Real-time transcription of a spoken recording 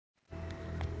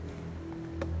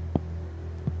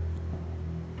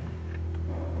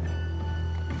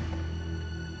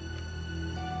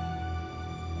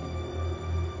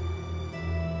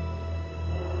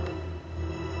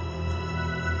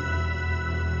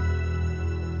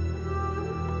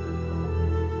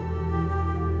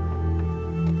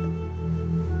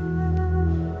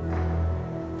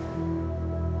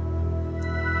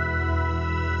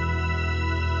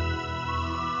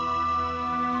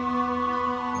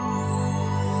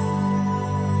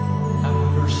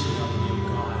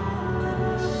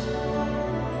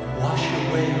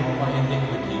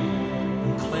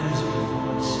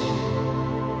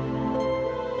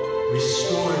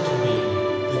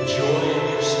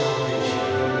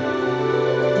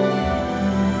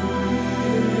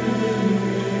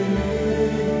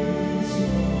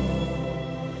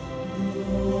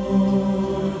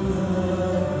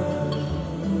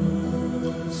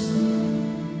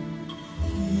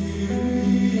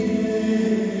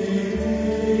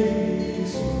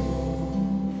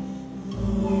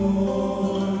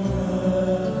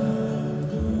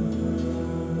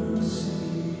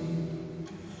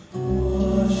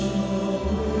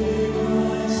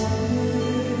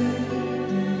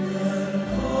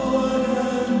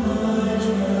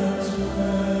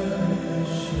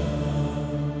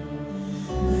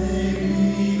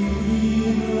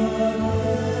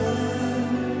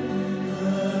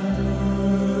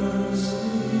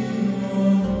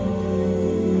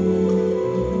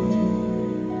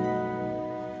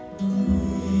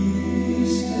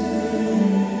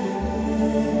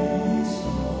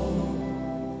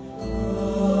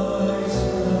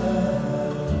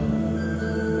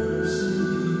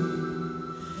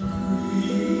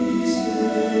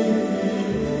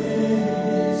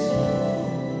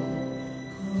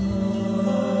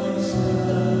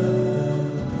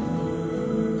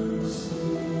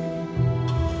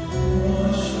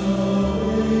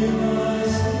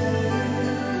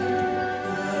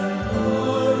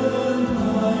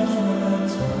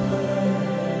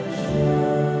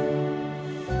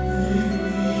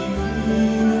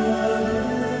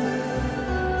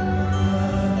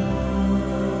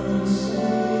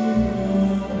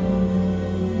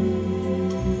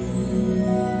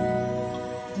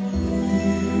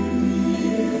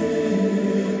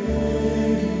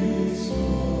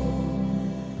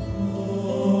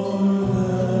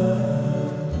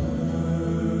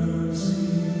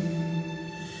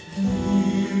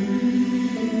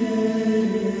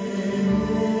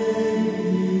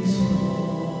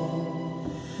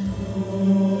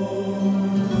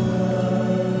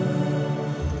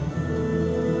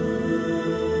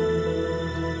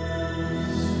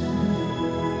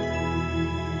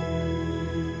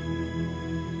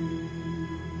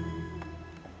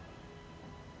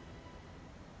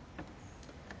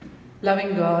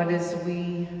Loving God, as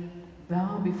we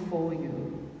bow before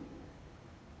you,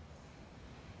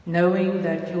 knowing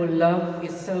that your love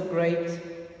is so great,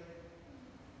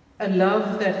 a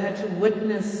love that had to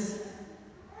witness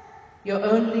your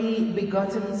only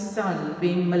begotten Son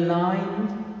being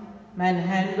maligned,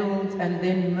 manhandled, and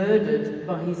then murdered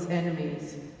by his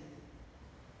enemies.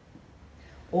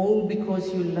 All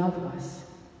because you love us.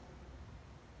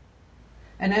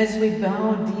 And as we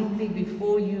bow deeply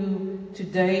before you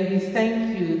today, we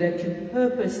thank you that you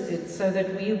purposed it so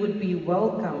that we would be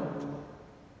welcomed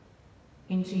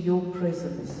into your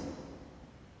presence.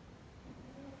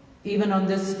 Even on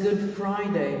this Good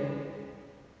Friday,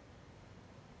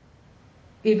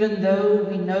 even though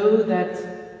we know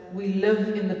that we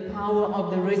live in the power of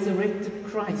the resurrected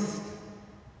Christ,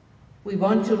 we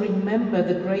want to remember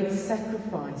the great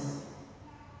sacrifice.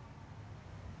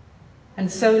 And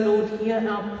so, Lord, hear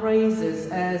our praises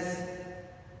as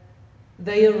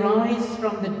they arise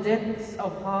from the depths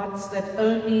of hearts that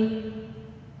only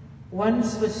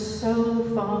once were so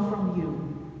far from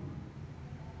you.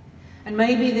 And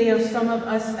maybe there are some of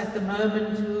us at the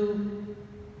moment who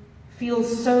feel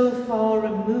so far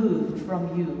removed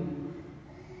from you.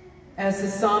 As the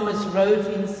psalmist wrote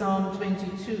in Psalm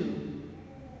 22,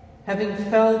 having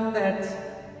felt that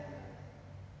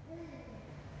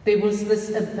there was this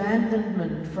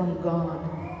abandonment from God.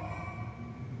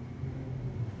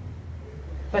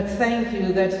 But thank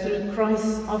you that through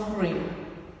Christ's offering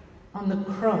on the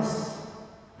cross,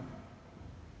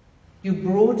 you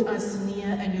brought us near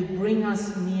and you bring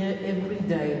us near every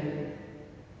day.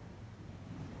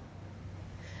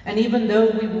 And even though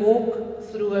we walk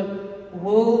through a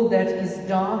world that is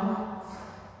dark,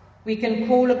 we can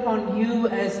call upon you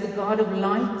as the God of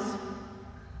light,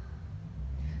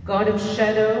 God of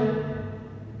shadow,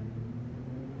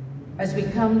 as we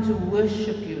come to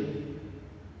worship you.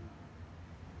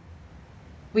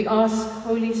 We ask,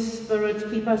 Holy Spirit,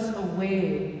 keep us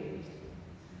aware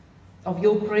of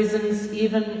your presence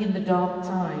even in the dark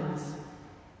times.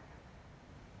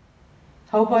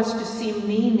 Help us to see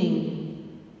meaning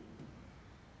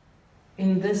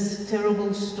in this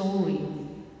terrible story.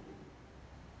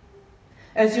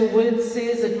 As your word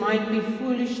says, it might be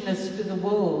foolishness to the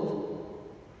world,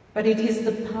 but it is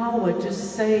the power to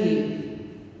save.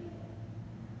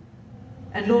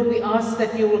 And Lord, we ask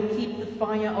that you will keep the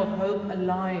fire of hope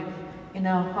alive in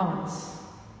our hearts.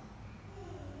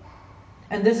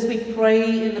 And this we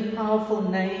pray in the powerful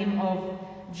name of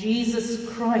Jesus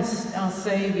Christ, our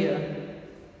Saviour,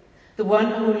 the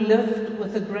one who lived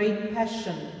with a great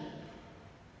passion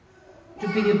to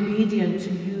be obedient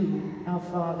to you, our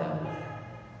Father.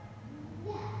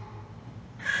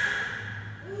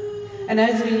 And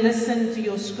as we listen to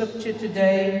your scripture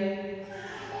today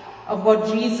of what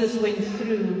Jesus went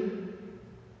through,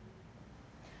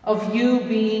 of you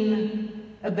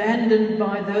being abandoned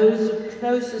by those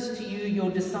closest to you,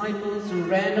 your disciples who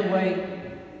ran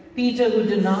away, Peter who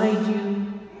denied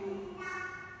you,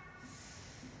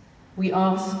 we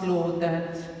ask, Lord,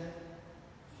 that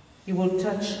you will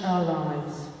touch our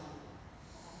lives.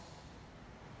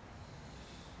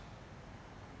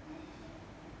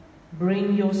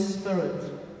 Bring your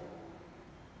Spirit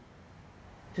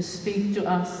to speak to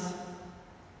us,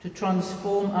 to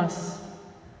transform us,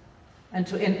 and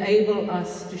to enable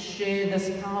us to share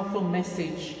this powerful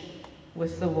message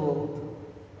with the world.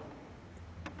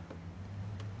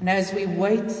 And as we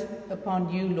wait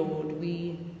upon you, Lord,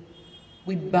 we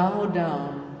bow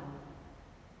down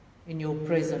in your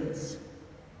presence.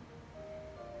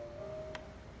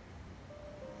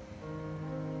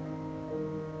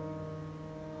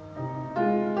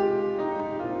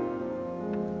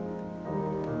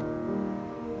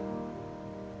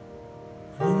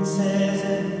 Princes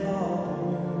and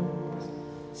pauls,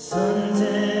 sons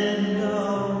and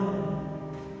daughters,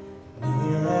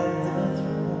 kneel at the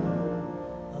throne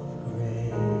of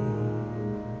grace.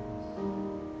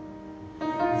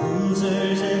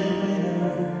 Losers and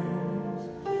winners,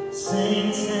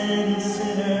 saints and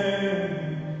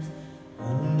sinners,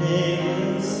 one day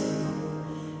will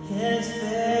see his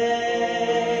face,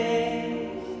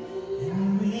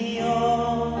 and we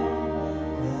all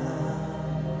bow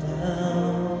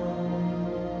down.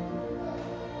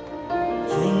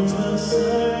 Kings will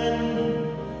surrender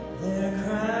their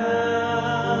crowns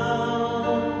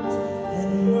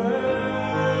and worship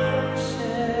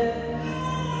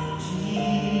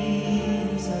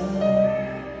Jesus,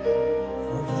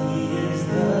 for he is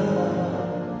the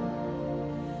love,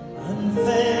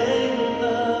 unfailing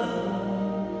love.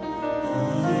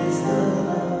 He is the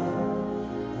love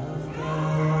of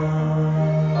God.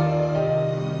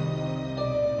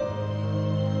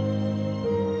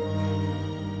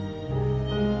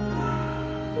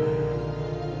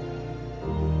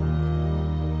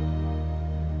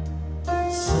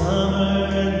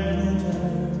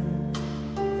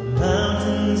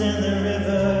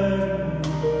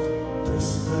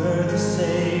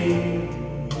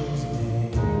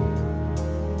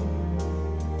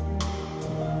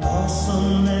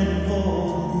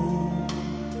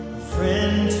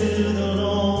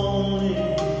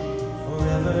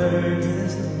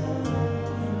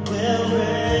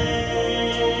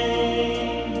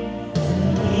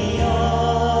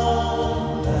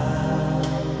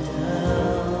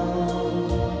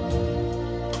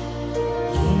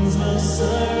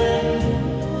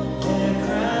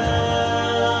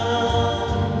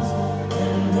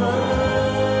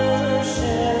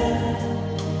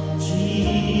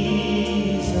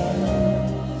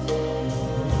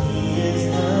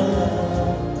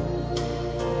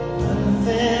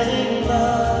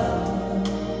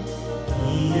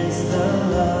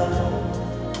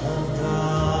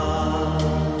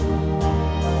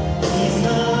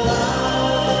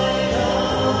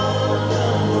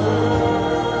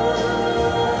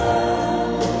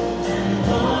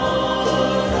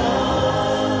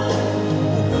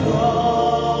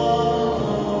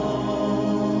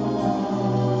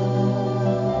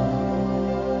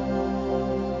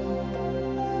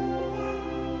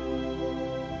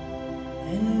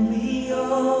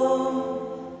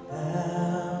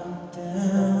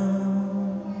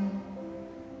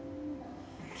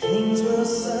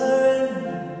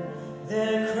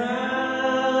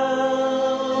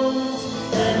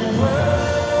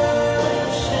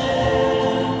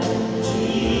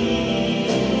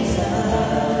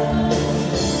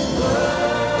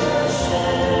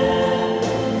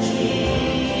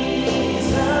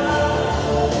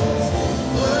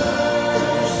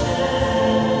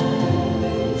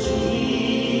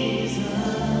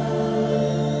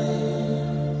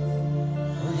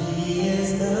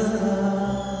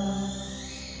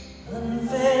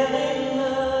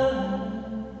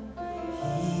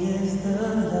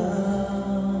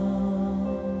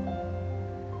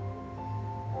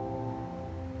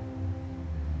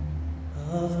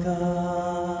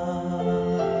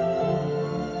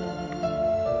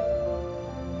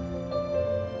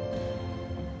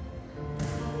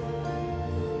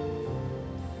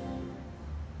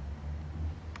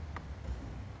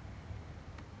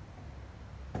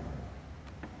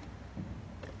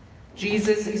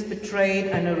 Jesus is betrayed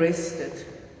and arrested.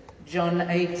 John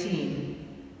 18.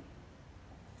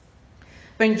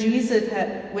 When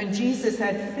Jesus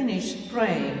had finished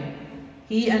praying,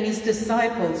 he and his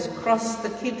disciples crossed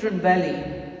the Kidron Valley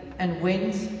and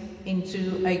went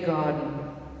into a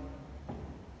garden.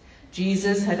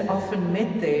 Jesus had often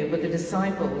met there with the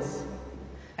disciples,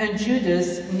 and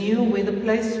Judas knew where the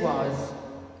place was.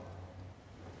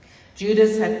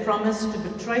 Judas had promised to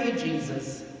betray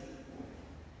Jesus,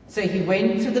 so he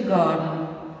went to the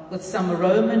garden with some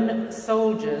Roman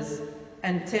soldiers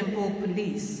and temple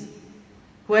police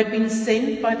who had been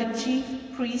sent by the chief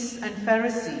priests and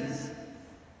Pharisees.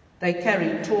 They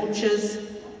carried torches,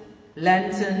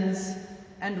 lanterns,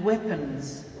 and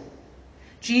weapons.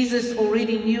 Jesus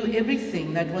already knew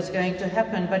everything that was going to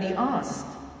happen, but he asked,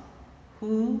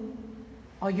 "Who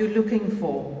are you looking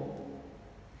for?"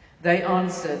 They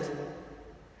answered,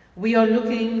 "We are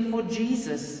looking for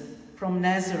Jesus from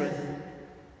Nazareth."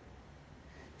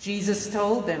 Jesus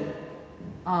told them,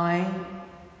 "I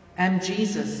am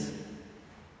Jesus."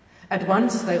 At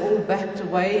once they all backed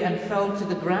away and fell to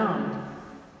the ground.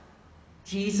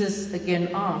 Jesus again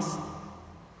asked,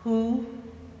 "Who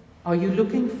are you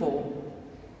looking for?"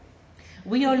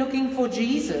 "We are looking for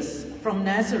Jesus from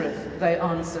Nazareth," they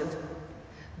answered.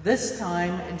 This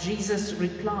time Jesus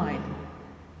replied,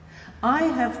 "I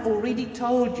have already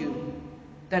told you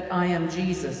that I am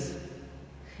Jesus.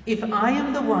 If I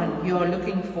am the one you are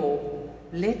looking for,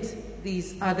 let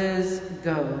these others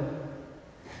go.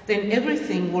 Then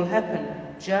everything will happen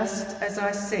just as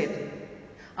I said.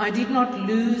 I did not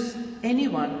lose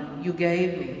anyone you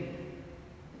gave me."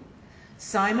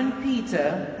 Simon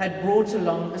Peter had brought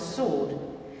along a sword.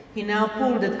 He now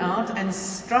pulled it out and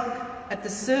struck at the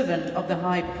servant of the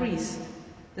high priest.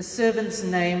 The servant's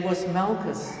name was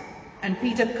Malchus, and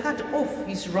Peter cut off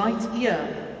his right ear.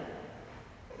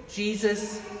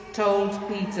 Jesus told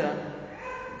Peter,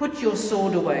 "Put your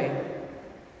sword away.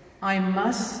 I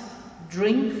must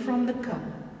drink from the cup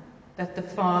that the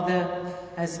Father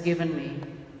has given me."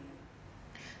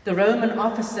 The Roman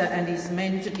officer and his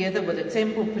men, together with the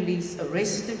temple police,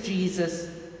 arrested Jesus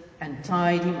and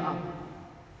tied him up.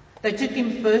 They took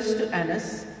him first to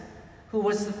Annas, who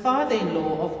was the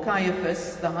father-in-law of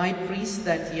Caiaphas, the high priest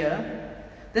that year.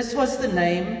 This was the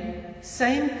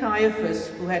same Caiaphas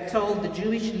who had told the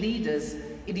Jewish leaders,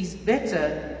 "It is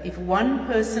better if one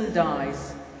person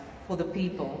dies for the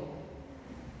people."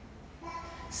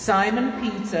 Simon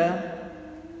Peter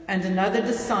and another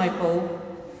disciple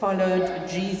followed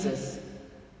Jesus.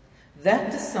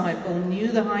 That disciple knew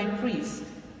the high priest,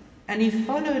 and he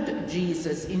followed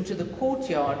Jesus into the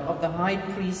courtyard of the high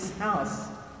priest's house.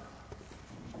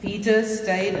 Peter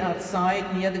stayed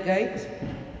outside near the gate,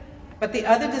 but the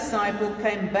other disciple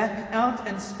came back out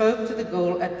and spoke to the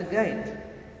girl at the gate.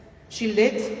 She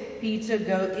let Peter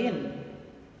go in,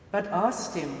 but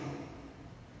asked him,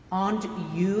 "Aren't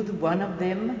you the one of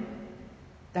them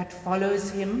that follows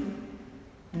him?"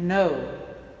 "No,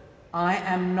 I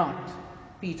am not,"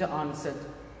 Peter answered.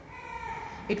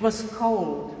 It was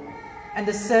cold, and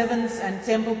the servants and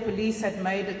temple police had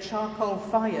made a charcoal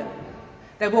fire.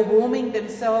 They were warming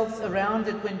themselves around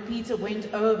it when Peter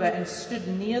went over and stood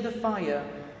near the fire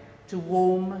to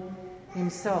warm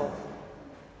himself.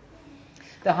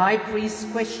 The high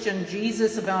priest questioned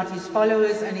Jesus about his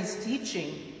followers and his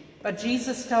teaching, but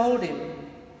Jesus told him,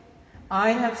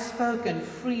 "I have spoken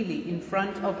freely in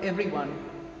front of everyone,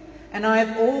 and I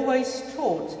have always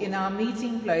taught in our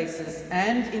meeting places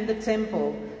and in the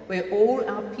temple where all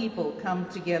our people come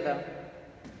together.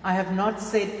 I have not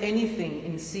said anything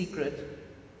in secret.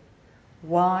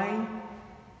 Why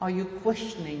are you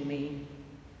questioning me?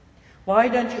 Why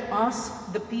don't you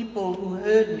ask the people who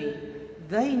heard me?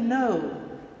 They know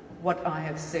what I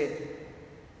have said."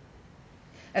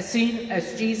 As soon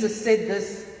as Jesus said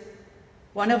this,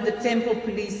 one of the temple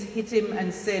police hit him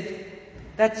and said,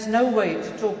 "That's no way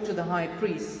to talk to the high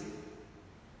priest."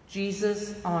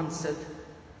 Jesus answered,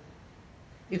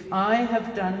 "If I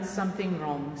have done something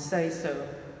wrong, say so.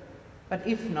 But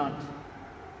if not,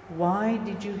 why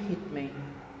did you hit me?"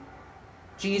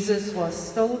 Jesus was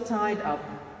still tied up,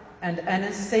 and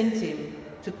Annas sent him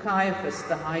to Caiaphas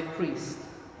the high priest.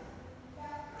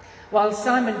 While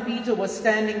Simon Peter was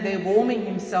standing there warming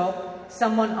himself,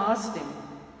 someone asked him,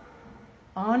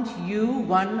 "Aren't you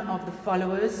one of the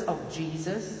followers of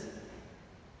Jesus?"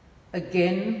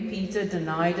 Again, Peter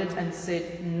denied it and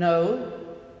said, "No,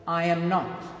 I am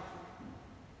not."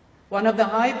 One of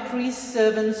the high priest's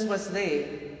servants was there.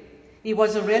 He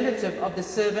was a relative of the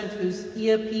servant whose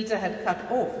ear Peter had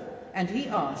cut off, and he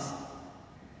asked,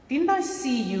 "Didn't I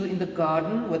see you in the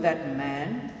garden with that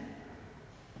man?"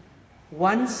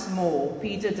 Once more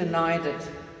Peter denied it,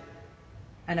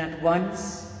 and at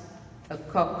once a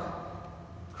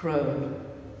cock crowed.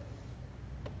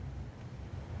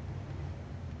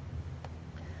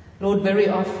 Lord, very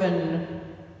often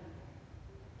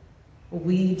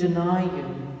we deny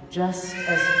you, just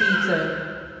as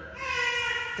Peter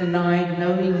denied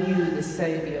knowing you, the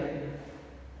Saviour.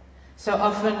 So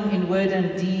often in word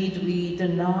and deed we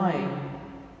deny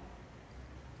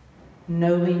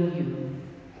knowing you.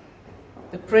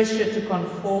 The pressure to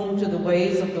conform to the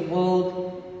ways of the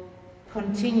world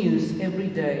continues every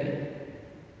day.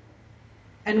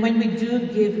 And when we do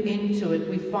give into it,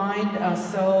 we find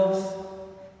ourselves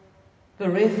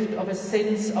bereft of a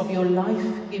sense of your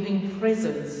life-giving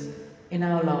presence in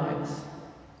our lives.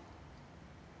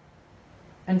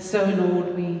 And so,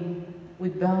 Lord, we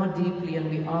bow deeply and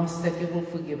we ask that you will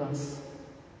forgive us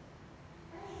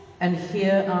and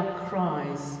hear our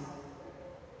cries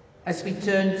as we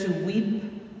turn to weep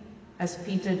as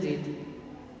Peter did,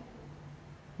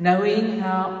 knowing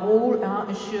how all our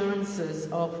assurances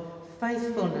of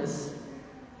faithfulness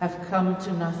have come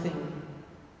to nothing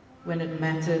when it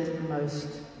mattered most.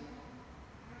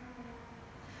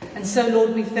 And so,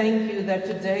 Lord, we thank you that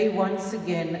today, once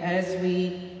again, as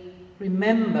we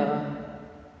remember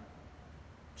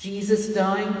Jesus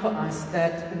dying for us,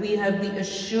 that we have the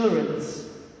assurance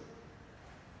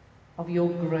of your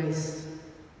grace,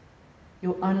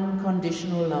 your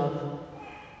unconditional love.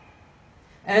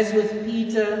 As with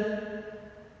Peter,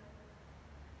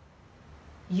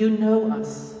 you know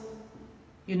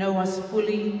us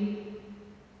fully,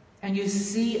 and you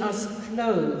see us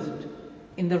clothed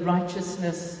in the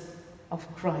righteousness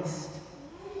of Christ.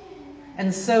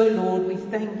 And so, Lord, we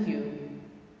thank you.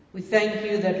 We thank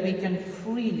you that we can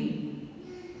freely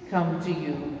come to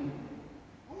you.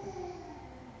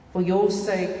 For your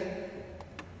sake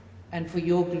and for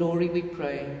your glory we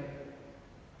pray.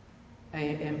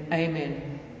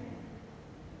 Amen.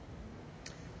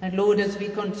 And Lord, as we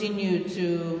continue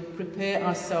to prepare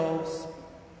ourselves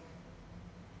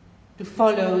to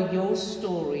follow your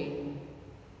story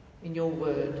in your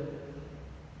word,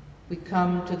 we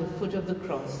come to the foot of the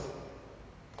cross.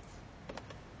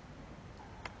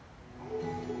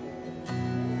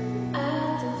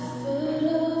 At the foot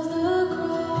of the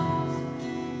cross,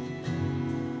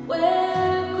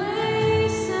 where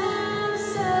grace and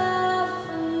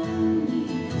suffering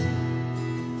meet,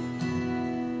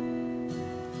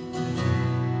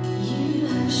 you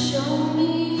have shown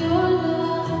me your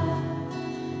love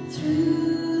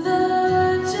through the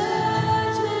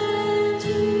judgment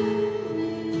you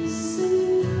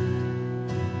received.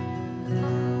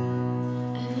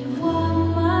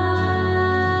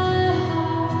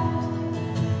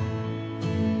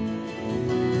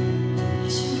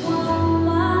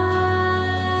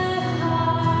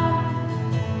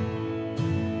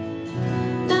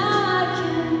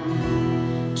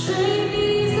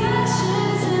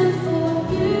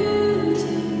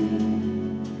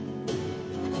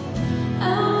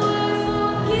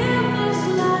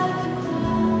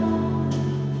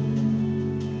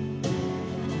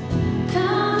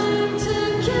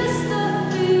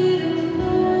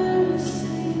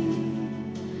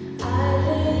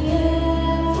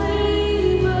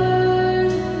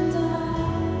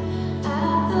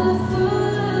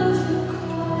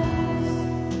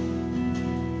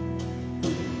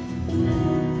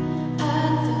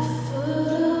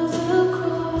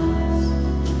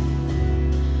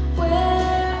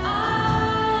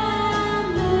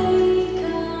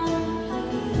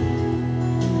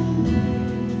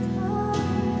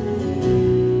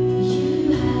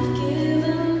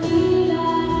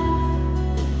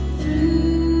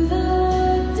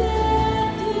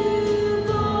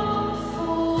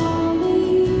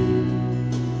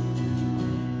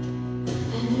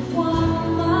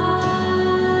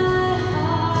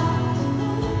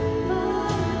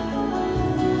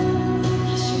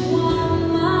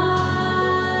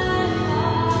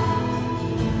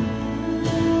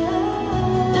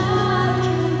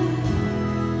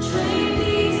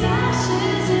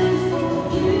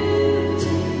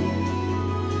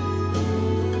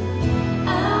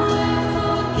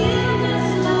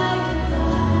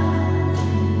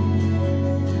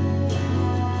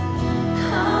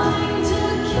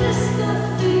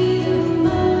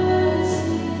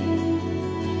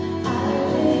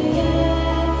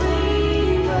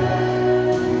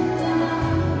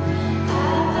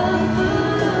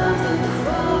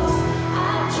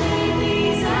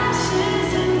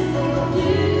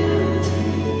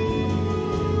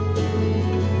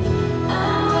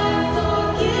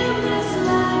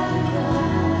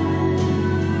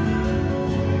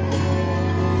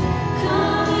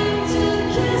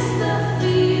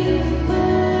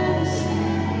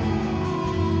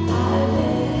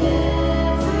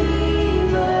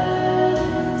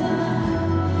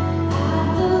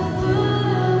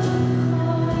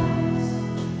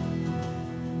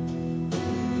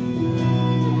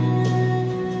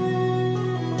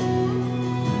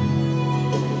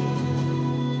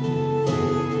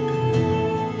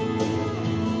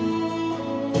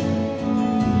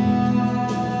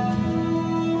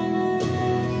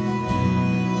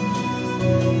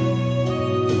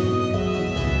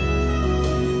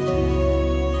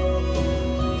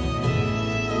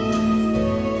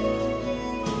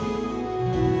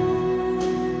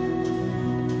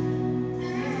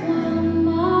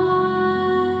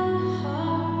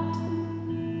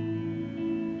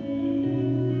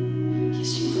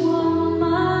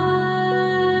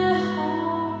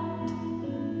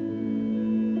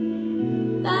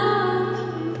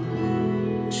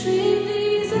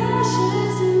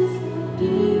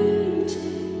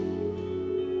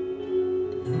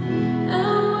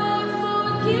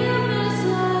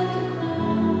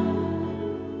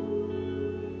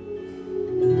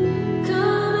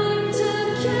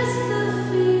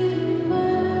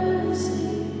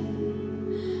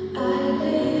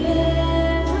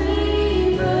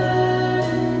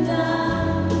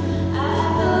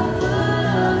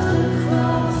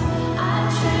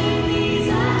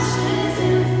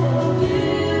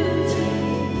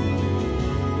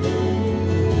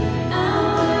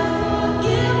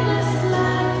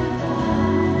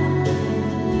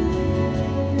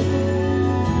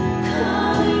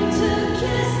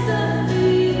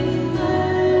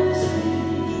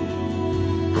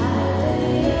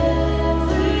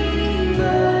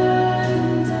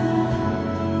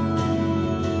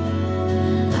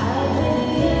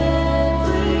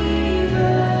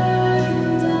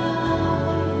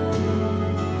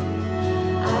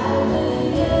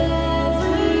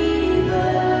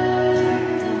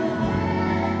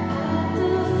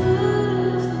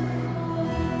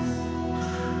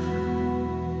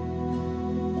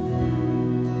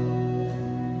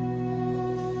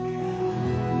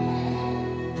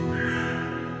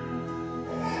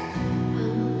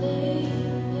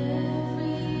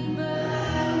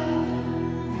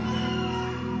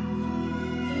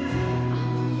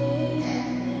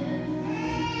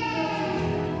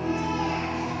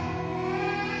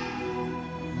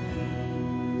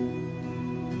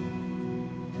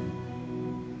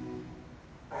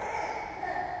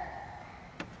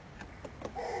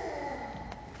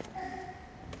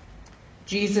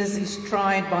 Jesus is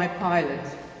tried by Pilate.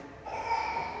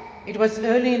 It was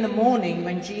early in the morning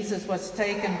when Jesus was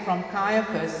taken from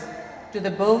Caiaphas to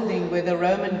the building where the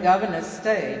Roman governor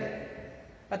stayed,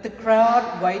 but the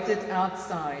crowd waited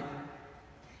outside.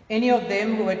 Any of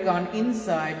them who had gone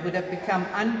inside would have become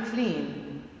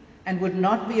unclean and would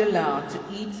not be allowed to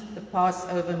eat the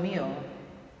Passover meal.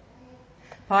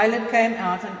 Pilate came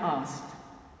out and asked,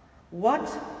 "What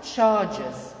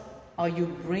charges are you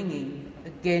bringing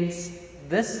against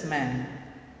this man?"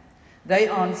 They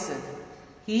answered,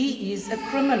 "He is a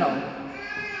criminal.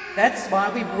 That's why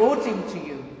we brought him to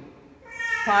you."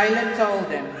 Pilate told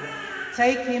them,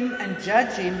 "Take him and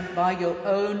judge him by your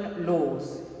own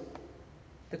laws."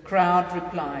 The crowd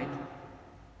replied,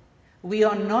 "We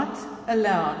are not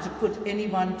allowed to put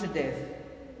anyone to death."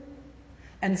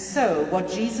 And so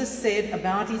what Jesus said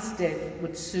about his death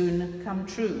would soon come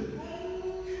true.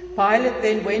 Pilate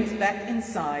then went back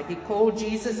inside. He called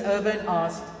Jesus over and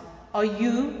asked, "Are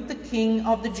you the king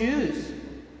of the Jews?"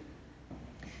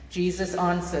 Jesus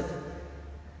answered,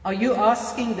 "Are you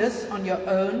asking this on your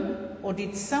own, or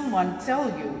did someone tell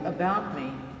you about me?"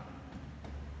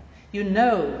 "You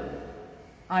know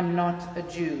I'm not a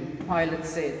Jew," Pilate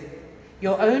said.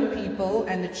 "Your own people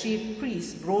and the chief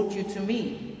priests brought you to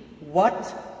me.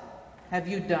 What have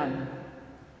you done?"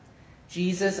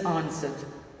 Jesus answered,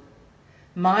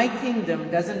 "My kingdom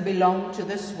doesn't belong to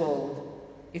this world.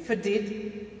 If it did,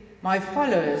 my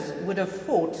followers would have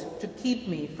fought to keep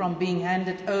me from being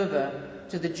handed over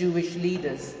to the Jewish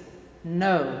leaders.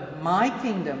 No, my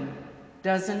kingdom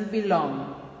doesn't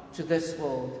belong to this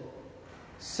world."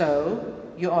 "So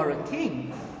you are a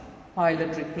king?"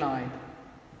 Pilate replied.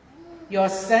 "You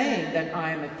are saying that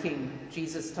I am a king,"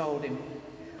 Jesus told him.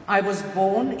 "I was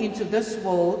born into this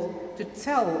world to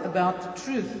tell about the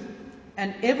truth,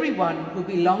 and everyone who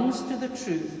belongs to the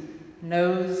truth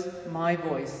knows my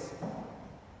voice."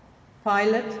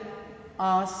 Pilate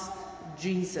asked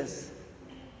Jesus,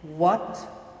 "What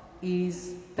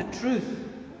is the truth?"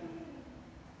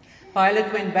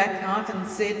 Pilate went back out and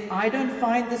said, "I don't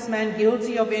find this man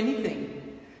guilty of anything.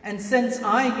 And since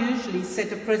I usually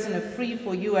set a prisoner free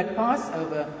for you at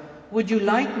Passover, would you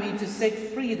like me to set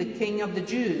free the king of the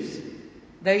Jews?"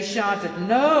 They shouted,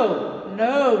 "No,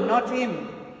 no, not him.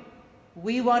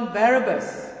 We want Barabbas."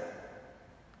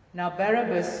 Now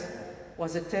Barabbas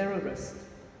was a terrorist.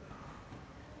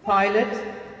 Pilate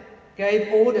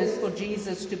gave orders for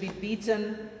Jesus to be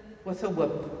beaten with a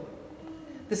whip.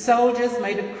 The soldiers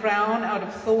made a crown out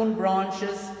of thorn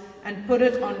branches and put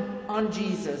it on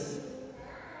Jesus.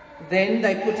 Then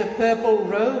they put a purple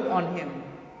robe on him.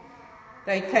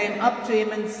 They came up to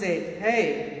him and said,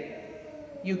 "Hey,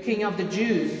 you king of the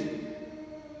Jews."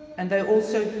 And they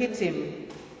also hit him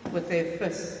with their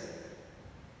fists.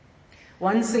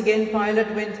 Once again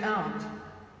Pilate went out.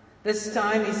 This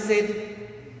time he said,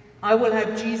 "I will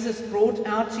have Jesus brought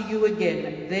out to you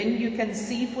again. Then you can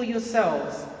see for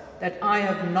yourselves that I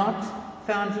have not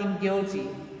found him guilty."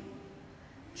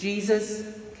 Jesus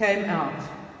came out,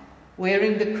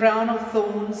 wearing the crown of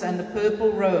thorns and the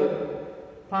purple robe.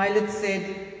 Pilate said,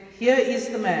 "Here is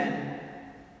the man."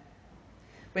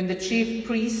 When the chief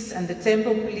priests and the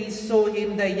temple police saw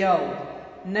him, they yelled,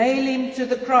 "Nail him to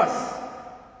the cross!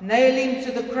 Nail him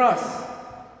to the cross!"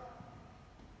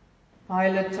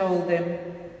 Pilate told them,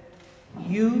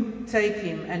 "You take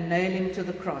him and nail him to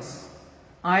the cross.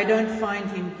 I don't find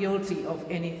him guilty of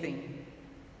anything."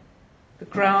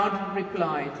 The crowd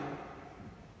replied,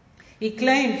 "He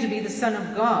claimed to be the Son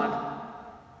of God.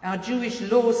 Our Jewish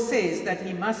law says that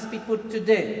he must be put to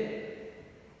death."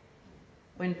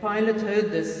 When Pilate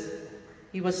heard this,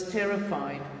 he was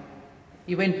terrified.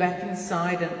 He went back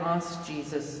inside and asked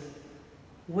Jesus,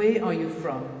 "Where are you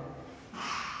from?"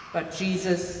 But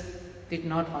Jesus did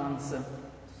not answer.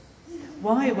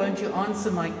 "Why won't you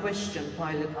answer my question?"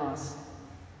 Pilate asked.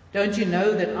 "Don't you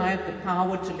know that I have the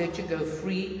power to let you go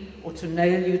free or to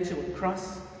nail you to a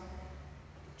cross?"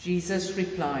 Jesus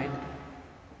replied,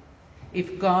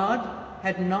 "If God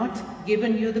had not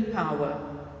given you the power,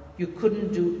 you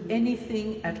couldn't do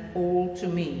anything at all to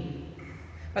me.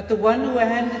 But the one who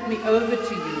handed me over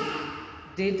to you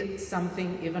did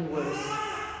something even worse."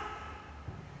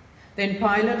 Then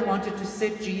Pilate wanted to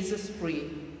set Jesus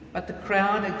free, but the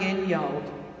crowd again yelled,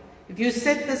 "If you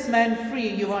set this man free,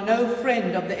 you are no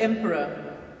friend of the emperor.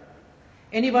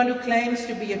 Anyone who claims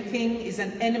to be a king is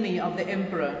an enemy of the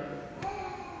emperor."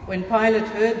 When Pilate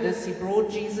heard this, he brought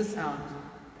Jesus out.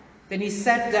 Then he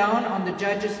sat down on the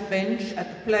judge's bench at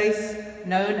the place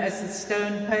known as the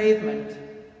stone pavement.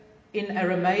 In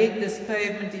Aramaic, this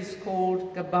pavement is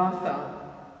called Gabbatha.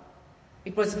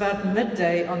 It was about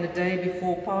midday on the day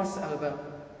before Passover.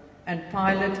 And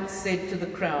Pilate said to the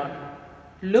crowd,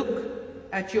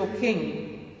 "Look at your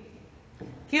king."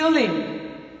 "Kill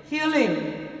him! Kill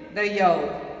him!" they yelled.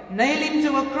 "Nail him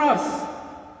to a cross!"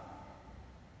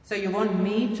 "So you want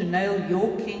me to nail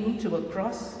your king to a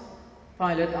cross?"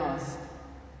 Pilate asked.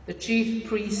 The chief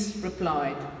priests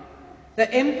replied,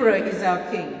 "The emperor is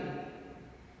our king."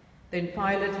 Then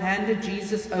Pilate handed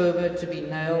Jesus over to be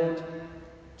nailed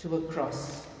to a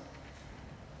cross.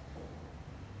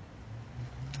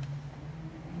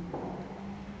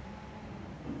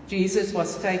 Jesus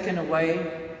was taken away,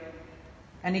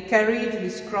 and he carried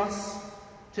his cross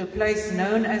to a place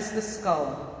known as the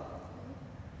Skull.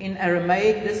 In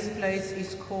Aramaic, this place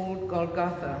is called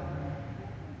Golgotha.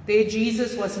 There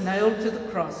Jesus was nailed to the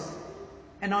cross,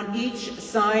 and on each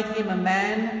side him a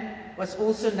man was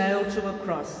also nailed to a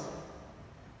cross.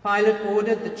 Pilate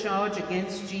ordered the charge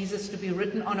against Jesus to be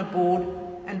written on a board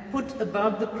and put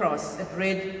above the cross. It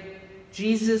read,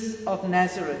 "Jesus of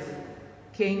Nazareth,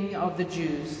 King of the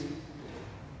Jews."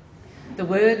 The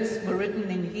words were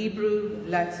written in Hebrew,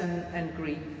 Latin, and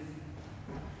Greek.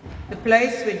 The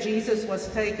place where Jesus was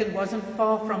taken wasn't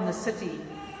far from the city,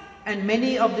 and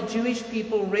many of the Jewish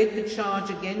people read the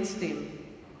charge against him.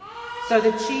 So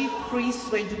the chief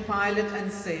priests went to Pilate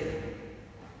and said,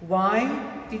 "Why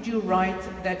did you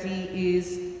write that he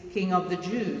is King of the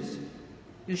Jews?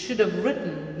 You should have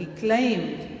written he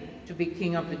claimed to be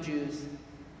King of the Jews."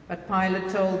 But Pilate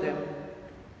told them,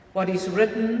 "What is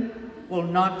written will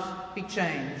not be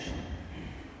changed."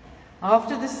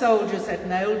 After the soldiers had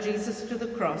nailed Jesus to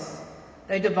the cross,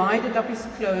 they divided up his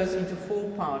clothes into 4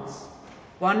 parts,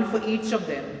 one for each of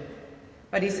them.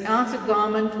 But his outer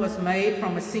garment was made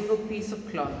from a single piece of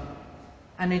cloth,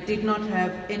 and it did not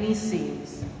have any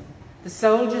seams. The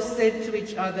soldiers said to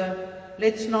each other,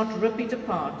 "Let's not rip it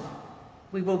apart.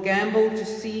 We will gamble to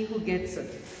see who gets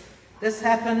it." This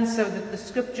happened so that the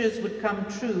scriptures would come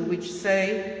true, which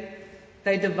say,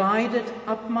 "They divided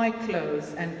up my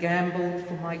clothes and gambled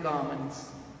for my garments."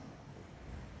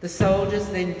 The soldiers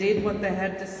then did what they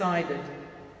had decided.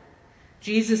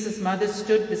 Jesus' mother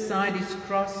stood beside his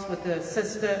cross with her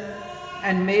sister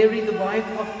and Mary, the wife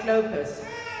of Clopas.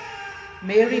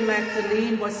 Mary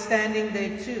Magdalene was standing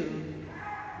there too.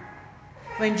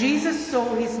 When Jesus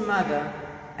saw his mother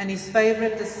and his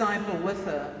favorite disciple with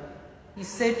her, he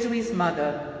said to his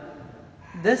mother,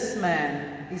 "This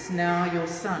man is now your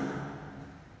son."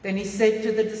 Then he said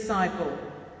to the disciple,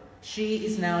 "She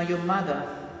is now your mother."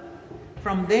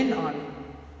 From then on,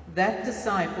 that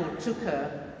disciple took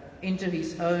her into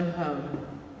his own home.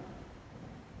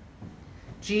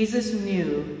 Jesus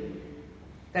knew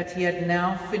that he had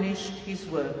now finished his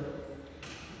work.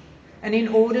 And in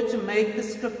order to make the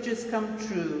scriptures come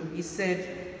true, he said,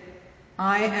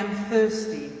 "I am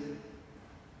thirsty."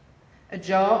 A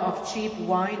jar of cheap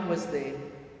wine was there.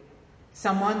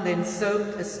 Someone then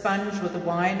soaked a sponge with the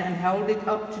wine and held it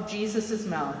up to Jesus'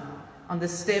 mouth on the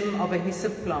stem of a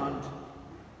hyssop plant.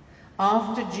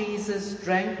 After Jesus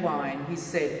drank wine, he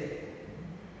said,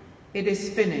 "It is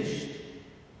finished."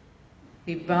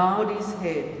 He bowed his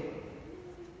head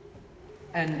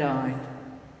and died.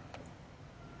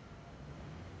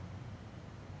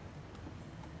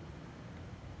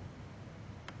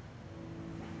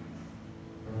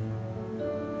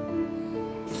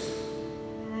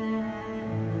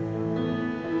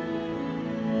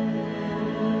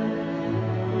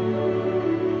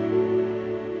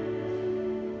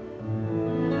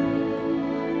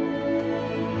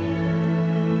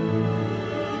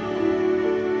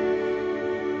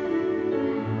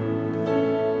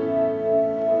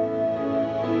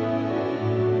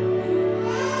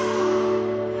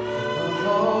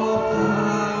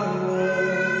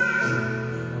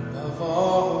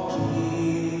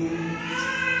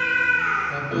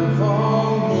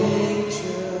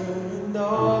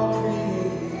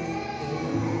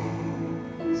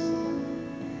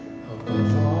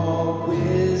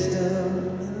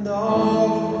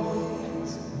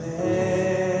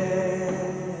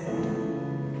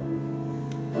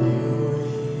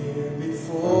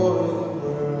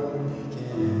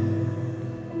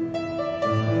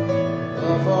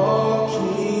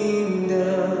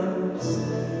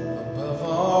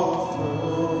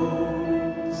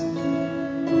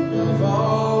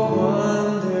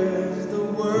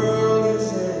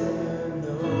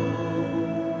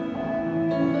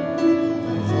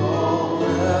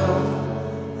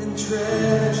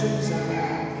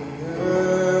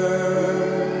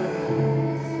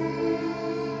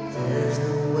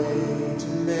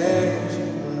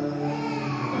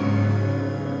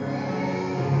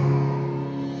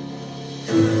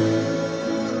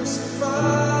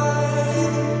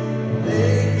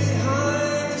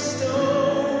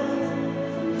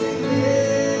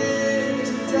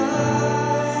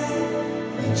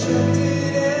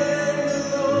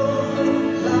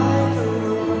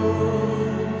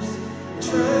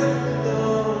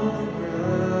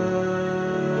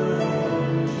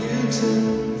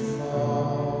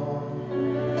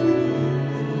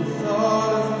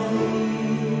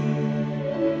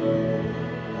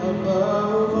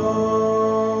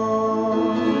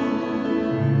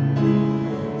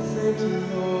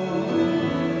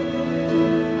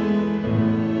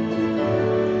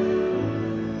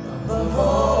 above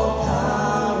all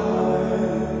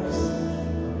powers,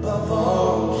 above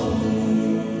all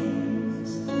kings,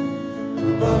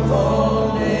 above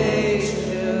all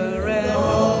nature and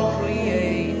all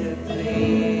created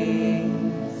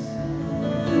things,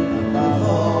 above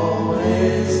all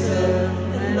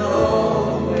wisdom and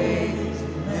all the ways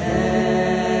of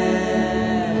man.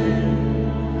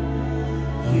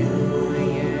 You were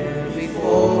here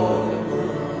before the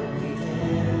world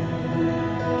began.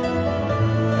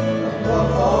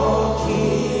 Above all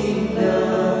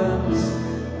kingdoms,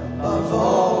 above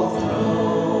all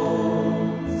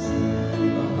thrones,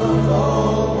 above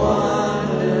all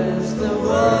wonders the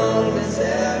world has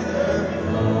ever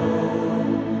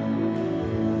known,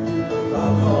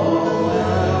 above all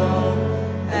wealth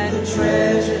and the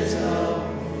treasures of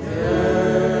the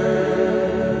earth.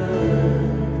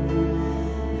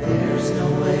 There's no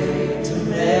way to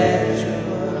measure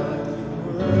what you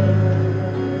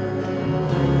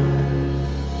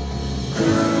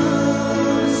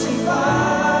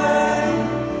crucified,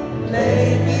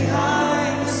 laid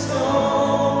behind the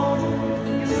stone.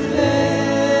 You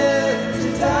lived to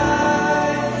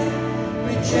die,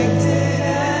 rejected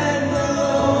and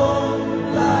alone,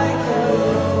 like a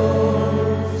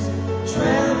rose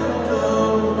trampled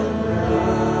on the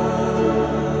ground.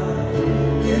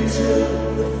 You took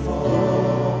the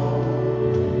fall,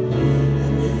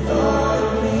 and you thought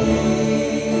of me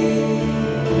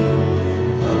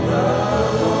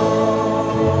above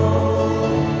all.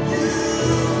 You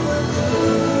were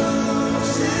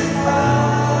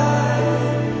crucified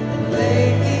and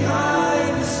laid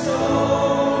behind the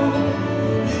stone.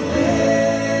 You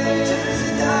lived to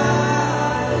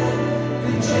die,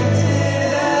 rejected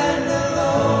and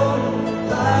alone,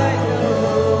 like a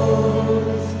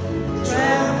rose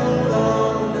trampled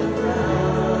on the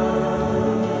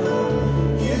ground.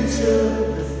 You took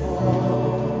the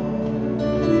fall,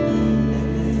 and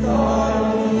you thought of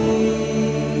me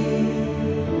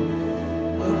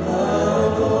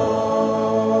above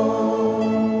all,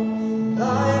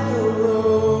 like a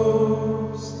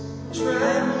rose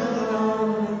trampled on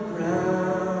the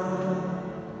ground.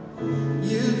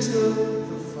 You took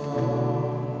the fall,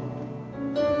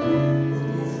 and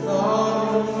you thought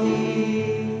of me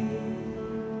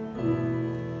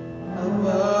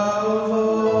above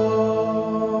all.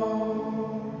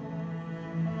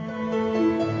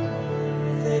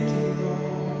 Thank you,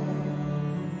 Lord.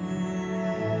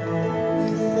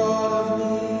 You thought of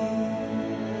me,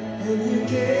 and you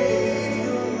gave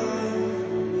your life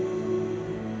for me.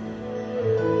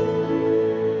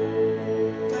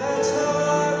 That's how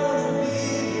I want to be,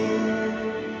 Lord.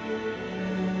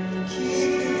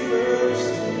 Keep you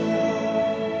first in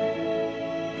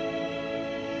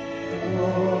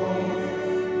all,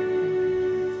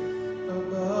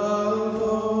 above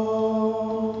all.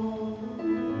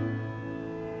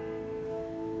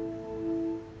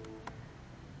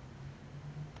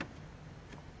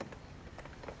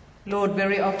 Lord,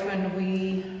 very often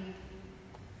we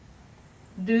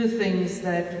do things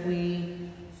that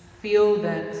we feel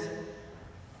that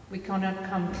we cannot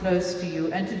come close to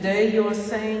you. And today you are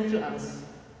saying to us,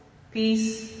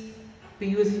 peace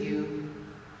be with you.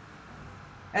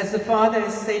 As the Father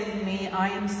has sent me, I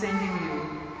am sending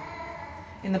you.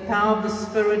 In the power of the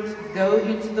Spirit, go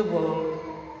into the world,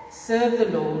 serve the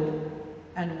Lord,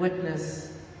 and witness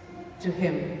to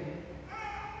him.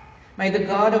 May the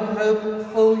God of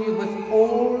hope fill you with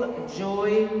all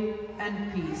joy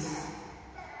and peace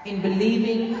in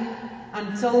believing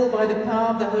until by the power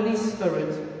of the Holy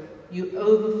Spirit you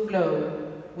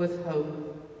overflow with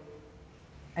hope.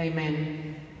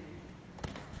 Amen.